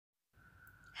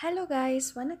Hello guys,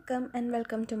 வணக்கம் and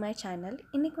welcome to my channel.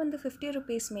 இன்னைக்கு வந்து 50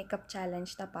 rupees makeup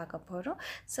challenge தான் பார்க்க போகிறோம்.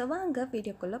 ஸோ வாங்க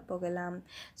வீடியோக்குள்ளே போகலாம்.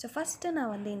 ஸோ ஃபஸ்ட்டு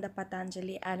நான் வந்து இந்த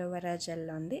பதாஞ்சலி ஆலோவேரா ஜெல்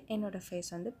வந்து என்னோடய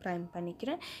ஃபேஸ் வந்து ப்ரைம்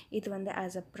பண்ணிக்கிறேன். இது வந்து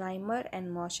as a primer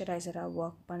and மாய்ஸ்சரைசராக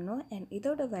work பண்ணும். அண்ட்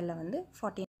இதோட விலை வந்து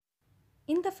 14.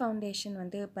 இந்த ஃபவுண்டேஷன்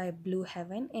வந்து பை ப்ளூ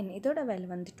ஹெவன் அண்ட் இதோட விலை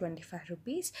வந்து 25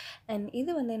 rupees. அண்ட்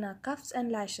இது வந்து நான் கஃப்ஸ்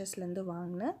அண்ட் லேஷஸ்லேருந்து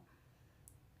வாங்கினேன்.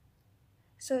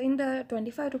 ஸோ இந்த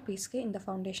 25 rupeesக்கு இந்த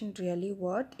ஃபவுண்டேஷன் ரியலி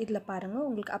ஒர்த். இதில் பாருங்கள்,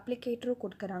 உங்களுக்கு அப்ளிகேட்டரும்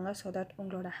கொடுக்குறாங்க ஸோ தட்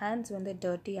உங்களோட ஹேண்ட்ஸ் வந்து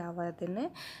டர்ட்டி ஆகாதுன்னு.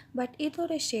 பட்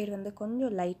இதோட ஷேட் வந்து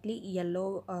கொஞ்சம் லைட்லி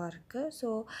yellow-ஆக இருக்குது. ஸோ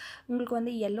உங்களுக்கு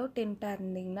வந்து yellow டின்ட்டாக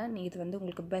இருந்தீங்கன்னா இது வந்து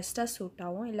உங்களுக்கு பெஸ்ட்டாக சூட்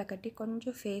ஆகும். இல்லை கட்டி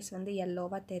கொஞ்சம் ஃபேஸ் வந்து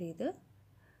yellow-வாக தெரியுது.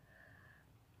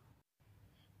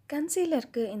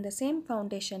 கன்சீலருக்கு இந்த சேம்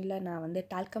ஃபவுண்டேஷனில் நான் வந்து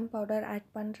டால்கம் பவுடர்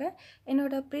ஆட் பண்ணுறேன்.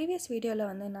 என்னோடய ப்ரீவியஸ் வீடியோவில்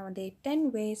வந்து நான் வந்து 10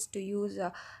 ways to use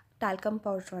talcum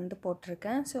powder வந்து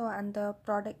போட்டிருக்கேன். ஸோ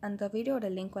அந்த வீடியோட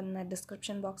லிங்க் வந்து நான்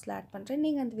டிஸ்கிரிப்ஷன் பாக்ஸில் ஆட் பண்ணுறேன்.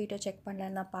 நீங்கள் அந்த வீடியோ செக்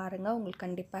பண்ணலன்னா பாருங்கள், உங்களுக்கு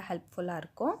கண்டிப்பாக ஹெல்ப்ஃபுல்லாக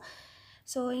இருக்கும்.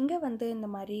 ஸோ இங்கே வந்து இந்த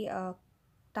மாதிரி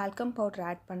டால்கம் பவுடர்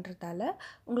ஆட் பண்ணுறதால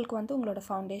உங்களுக்கு வந்து உங்களோட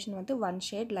ஃபவுண்டேஷன் வந்து ஒன்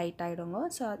ஷேட் லைட் ஆகிடுங்க.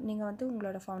 ஸோ நீங்கள் வந்து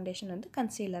உங்களோட ஃபவுண்டேஷன் வந்து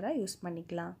கன்சீலராக யூஸ்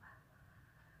பண்ணிக்கலாம்.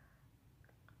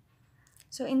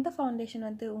 ஸோ இந்த ஃபவுண்டேஷன்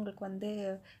வந்து உங்களுக்கு வந்து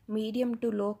மீடியம்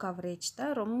டு லோ கவரேஜ்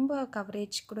தான், ரொம்ப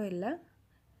கவரேஜ் கூட இல்லை.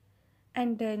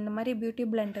 அண்டு இந்த மாதிரி பியூட்டி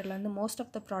பிளெண்டரில் வந்து மோஸ்ட்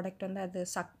ஆஃப் த ப்ராடக்ட் வந்து அது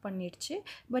சக் பண்ணிடுச்சு.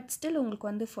 பட் ஸ்டில் உங்களுக்கு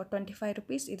வந்து ஃபார் 25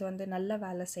 rupees இது வந்து நல்ல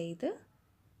வேலை செய்யுது.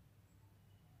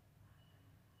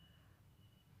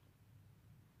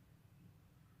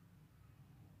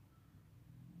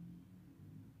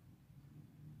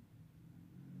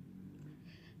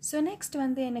 ஸோ நெக்ஸ்ட்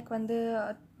வந்து எனக்கு வந்து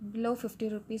பிலோ 50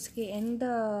 rupeesக்கு எந்த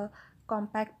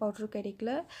காம்பேக்ட் பவுட்ரும்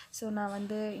கிடைக்கல. ஸோ நான்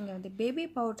வந்து இங்கே வந்து பேபி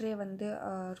பவுட்ரே வந்து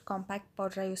காம்பேக்ட்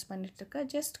பவுடராக யூஸ் பண்ணிகிட்ருக்கேன்.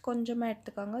 ஜஸ்ட் கொஞ்சமாக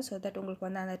எடுத்துக்கோங்க ஸோ தட் உங்களுக்கு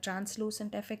வந்து அந்த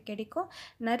ட்ரான்ஸ்லூசன்ட் எஃபெக்ட் கிடைக்கும்.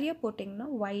 நிறைய போட்டிங்கன்னா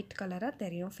ஒயிட் கலராக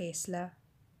தெரியும் ஃபேஸில்.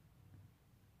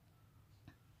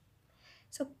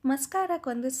 ஸோ மஸ்காராக்கு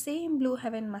வந்து same blue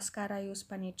heaven mascara use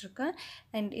பண்ணிகிட்ருக்கேன்.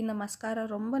 அண்ட் இந்த மஸ்காரா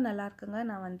ரொம்ப நல்லாயிருக்குங்க.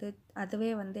 நான் வந்து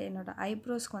அதுவே வந்து என்னோடய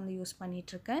ஐப்ரோஸ்க்கு வந்து யூஸ்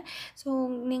பண்ணிகிட்ருக்கேன். ஸோ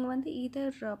நீங்கள் வந்து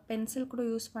இதர் பென்சில் கூட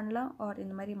யூஸ் பண்ணலாம் ஆர்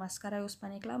இந்த மாதிரி மஸ்காரா யூஸ்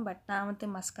பண்ணிக்கலாம். பட் நான் வந்து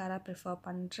மஸ்காரா ப்ரிஃபர்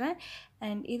பண்ணுறேன்.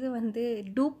 அண்ட் இது வந்து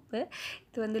டூப்பு.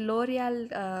 இது வந்து லோரியால்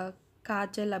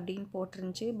காஜல் அப்படின்னு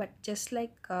போட்டிருந்துச்சு. But just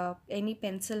like any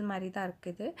pencil மாதிரி தான்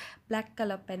இருக்குது. Black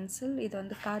colour pencil. இது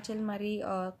வந்து காஜல் மாதிரி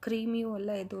க்ரீமியும்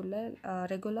இல்லை, எதுவும் இல்லை,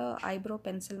 ரெகுலர் ஐப்ரோ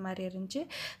பென்சில் மாதிரி இருந்துச்சு.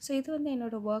 ஸோ இது வந்து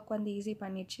என்னோடய ஒர்க் வந்து ஈஸி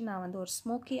பண்ணிடுச்சு. நான் வந்து ஒரு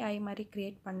ஸ்மோக்கி ஐ மாதிரி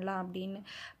க்ரியேட் பண்ணலாம் அப்படின்னு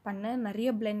பண்ணேன்.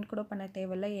 நிறைய பிளெண்ட் கூட பண்ண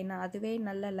தேவையில்லை, ஏன்னா அதுவே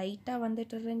நல்லா லைட்டாக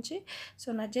வந்துட்டு இருந்துச்சு.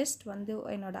 ஸோ நான் ஜஸ்ட் வந்து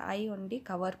என்னோடய ஐ ஒண்டி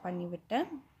கவர் பண்ணி விட்டேன்.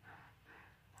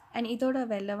 அண்ட் இதோட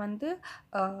விலை வந்து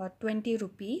 20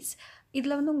 rupees.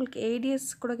 இதில் வந்து உங்களுக்கு ஏடிஎஸ்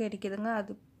கூட கிடைக்குதுங்க.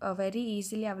 அது வெரி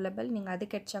ஈஸிலி அவைலபிள். நீங்கள் அது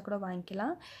கிடைச்சா கூட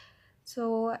வாங்கிக்கலாம். ஸோ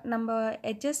நம்ம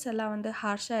எட்ஜஸ் எல்லாம் வந்து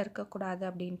ஹார்ஷாக இருக்கக்கூடாது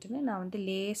அப்படின்ட்டுன்னு நான் வந்து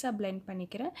லேஸாக பிளெண்ட்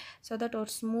பண்ணிக்கிறேன் ஸோ தட்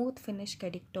ஒரு ஸ்மூத் ஃபினிஷ்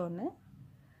கிடைக்கட்டோன்னு.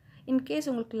 இன்கேஸ்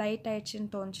உங்களுக்கு லைட்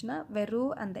ஆயிடுச்சுன்னு தோணுச்சுன்னா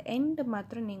வெறும் அந்த எண்டு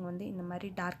மாத்திரம் நீங்கள் வந்து இந்த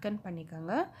மாதிரி டார்க்கன்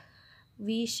பண்ணிக்கோங்க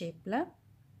வி ஷேப்பில்.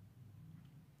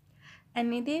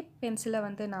 அண்ட் இதே பென்சிலை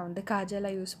வந்து நான் வந்து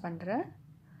காஜலாக யூஸ் பண்ணுறேன்.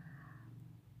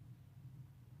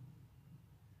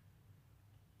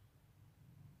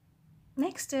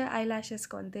 நெக்ஸ்ட்டு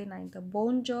ஐலாஷஸ்க்கு வந்து நான் இந்த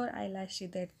போன்ஜோர் ஐலாஷ்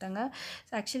இது எடுத்தேங்க.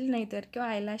 ஸோ ஆக்சுவலி நான் இது வரைக்கும்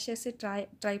ஐலாஷஸ்ஸு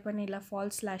ட்ரை பண்ணிடல,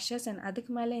 ஃபால்ஸ் லேஷஸ். அண்ட்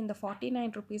அதுக்கு மேலே இந்த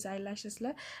 49 rupees ஐலாஷஸில்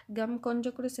கம்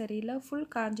கொஞ்சம் கூட சரியில்லை, ஃபுல்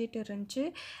காஞ்சிட்டு இருந்துச்சு.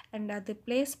 அண்ட் அது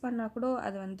ப்ளேஸ் பண்ணால் கூட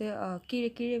அது வந்து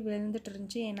கீழே விழுந்துட்டு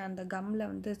இருந்துச்சு, ஏன்னா அந்த கம்மில்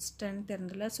வந்து ஸ்ட்ரென்த்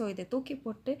இருந்தில்ல. ஸோ இதை தூக்கி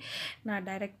போட்டு நான்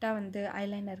டைரெக்டாக வந்து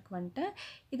ஐலைனருக்கு வந்துட்டேன்.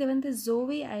 இது வந்து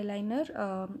ஜோவி ஐலைனர்.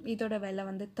 இதோட விலை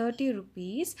வந்து 30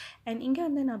 rupees. அண்ட் இங்கே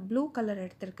வந்து நான் ப்ளூ கலர்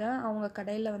எடுத்திருக்கேன். அவங்க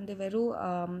கடையில் வந்து வெறும்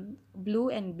ப்ளூ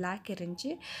அண்ட் பிளாக் இருந்துச்சு.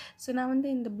 ஸோ நான் வந்து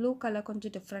இந்த ப்ளூ கலர்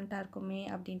கொஞ்சம் டிஃப்ரெண்ட்டாக இருக்குமே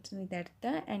அப்படின்ட்டு இதை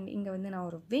எடுத்தேன். அண்ட் இங்கே வந்து நான்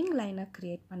ஒரு விங் லைனர்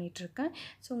க்ரியேட் பண்ணிகிட்ருக்கேன்.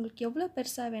 ஸோ உங்களுக்கு எவ்வளோ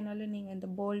பெருசாக வேணாலும் நீங்கள் இந்த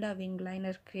போல்டாக விங்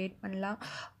லைனர் க்ரியேட் பண்ணலாம்.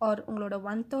 ஆர் உங்களோட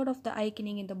 1/3 ஆஃப் த ஐக்கு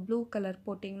நீங்கள் இந்த ப்ளூ கலர்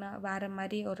போட்டிங்கன்னா வேறு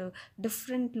மாதிரி ஒரு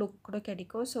டிஃப்ரெண்ட் லுக் கூட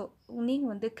கிடைக்கும். ஸோ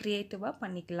நீங்கள் வந்து க்ரியேட்டிவாக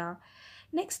பண்ணிக்கலாம்.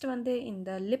 நெக்ஸ்ட் வந்து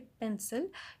இந்த லிப் பென்சில்.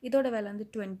 இதோட விலை வந்து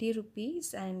 20 rupees.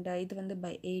 அண்ட் இது வந்து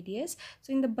பை ஏடிஎஸ்.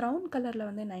 ஸோ இந்த ப்ரௌன் கலரில்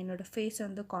வந்து நான் என்னோடய ஃபேஸை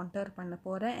வந்து கான்டோர் பண்ண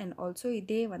போகிறேன். அண்ட் ஆல்சோ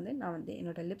இதே வந்து நான் வந்து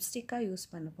என்னோடய லிப்ஸ்டிக்காக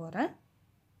யூஸ் பண்ண போகிறேன்.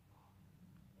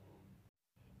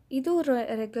 இது ஒரு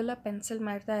ரெகுலர் பென்சில்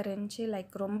மாதிரி தான் இருந்துச்சு.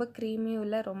 லைக் ரொம்ப க்ரீமியும்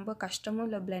இல்லை, ரொம்ப கஷ்டமும்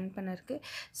இல்லை பிளெண்ட் பண்ணறதுக்கு.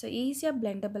 ஸோ ஈஸியாக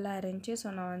பிளெண்டபுளாக இருந்துச்சு. ஸோ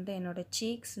நான் வந்து என்னோடய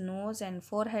சீக்ஸ், நோஸ் அண்ட்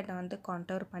ஃபோர்ஹெட்டை வந்து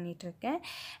கான்டோர் பண்ணிகிட்ருக்கேன்.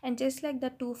 அண்ட் ஜஸ்ட் லைக்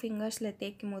த 2 ஃபிங்கர்ஸில்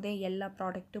தேய்க்கும் போதே எல்லா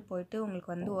ப்ராடக்ட்டும் போயிட்டு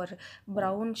உங்களுக்கு வந்து ஒரு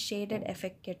ப்ரௌன் ஷேடட்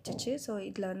எஃபெக்ட் கிடச்சிச்சு. ஸோ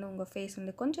இதில் வந்து உங்கள் ஃபேஸ்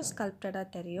வந்து கொஞ்சம் ஸ்கல்ப்டடாக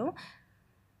தெரியும்.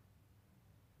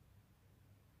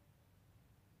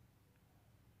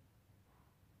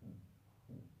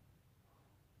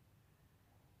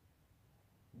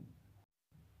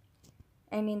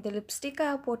 அண்ட் இந்த லிப்ஸ்டிக்கை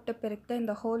போட்ட பிறகு தான்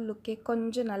இந்த ஹோல் லுக்கே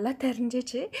கொஞ்சம் நல்லா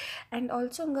தெரிஞ்சிச்சு. அண்ட்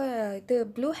ஆல்சோ உங்க இது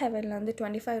ப்ளூ ஹெவனில் வந்து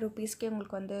 25 ரூபீஸ்க்கே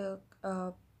உங்களுக்கு வந்து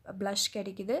ப்ளஷ்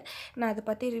கிடைக்குது. நான் அதை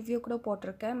பற்றி ரிவ்யூ கூட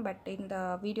போட்டிருக்கேன். பட் இந்த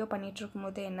வீடியோ பண்ணிகிட்ருக்கும்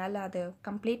போது என்னால் அதை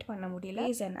கம்ப்ளீட் பண்ண முடியல.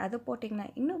 ரீசன் அது போட்டிங்கன்னா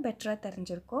இன்னும் பெட்டராக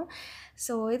தெரிஞ்சிருக்கும்.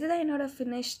 ஸோ இதுதான் என்னோடய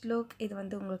ஃபினிஷ்ட் லுக். இது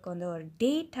வந்து உங்களுக்கு வந்து ஒரு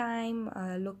டே டைம்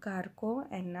லுக்காக இருக்கும்.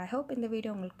 அண்ட் ஐ ஹோப் இந்த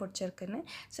வீடியோ உங்களுக்கு பிடிச்சிருக்குன்னு.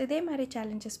 ஸோ இதே மாதிரி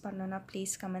சேலஞ்சஸ் பண்ணோன்னா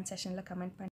ப்ளீஸ் கமெண்ட் செஷனில்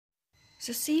கமெண்ட் பண்ணி.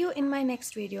 So see you in my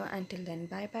next video. Until then,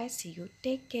 bye bye. See you.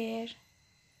 Take care.